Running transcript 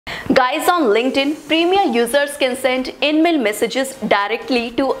Guys, on LinkedIn, premier users can send in-mail messages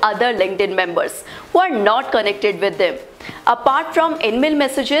directly to other LinkedIn members who are not connected with them. Apart from in-mail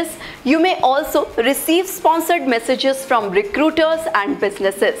messages, you may also receive sponsored messages from recruiters and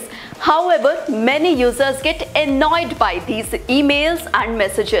businesses. However, many users get annoyed by these emails and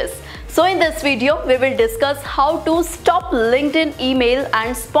messages. So in this video, we will discuss how to stop LinkedIn email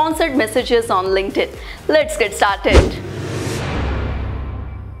and sponsored messages on LinkedIn. Let's get started.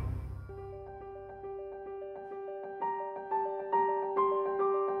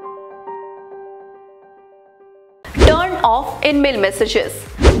 Turn off in-mail messages.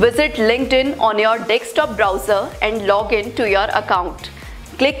 Visit LinkedIn on your desktop browser and log in to your account.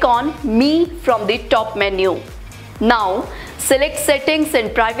 Click on Me from the top menu. Now, select Settings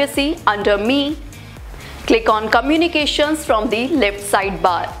and Privacy under Me. Click on Communications from the left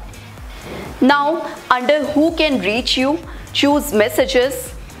sidebar. Now, under Who Can Reach You, choose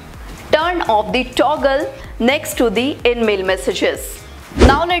Messages. Turn off the toggle next to the in-mail messages.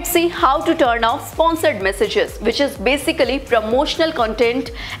 Now let's see how to turn off sponsored messages, which is basically promotional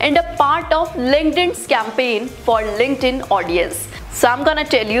content and a part of LinkedIn's campaign for LinkedIn audience. So I'm gonna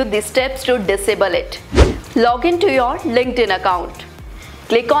tell you the steps to disable it. Log into your LinkedIn account.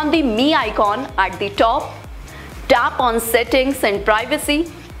 Click on the Me icon at the top. Tap on Settings and Privacy.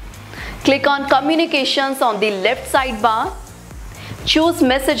 Click on Communications on the left sidebar. Choose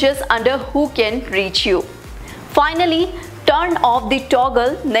Messages under Who Can Reach You. Finally, turn off the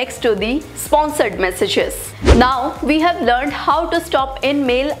toggle next to the sponsored messages. Now we have learned how to stop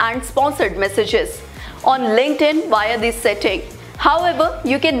in-mail and sponsored messages on LinkedIn via this setting. However,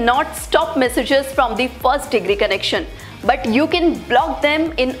 you cannot stop messages from the first degree connection, but you can block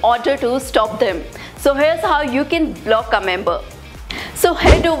them in order to stop them. So here's how you can block a member. So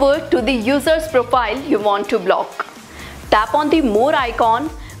head over to the user's profile you want to block. Tap on the More icon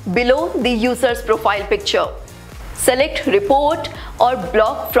below the user's profile picture. Select Report or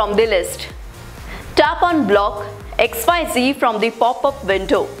Block from the list. Tap on Block XYZ from the pop-up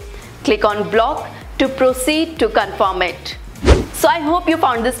window. Click on Block to proceed to confirm it. So I hope you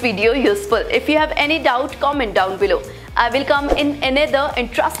found this video useful. If you have any doubt, comment down below. I will come in another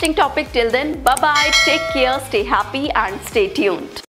interesting topic. Till then, bye-bye, take care, stay happy and stay tuned.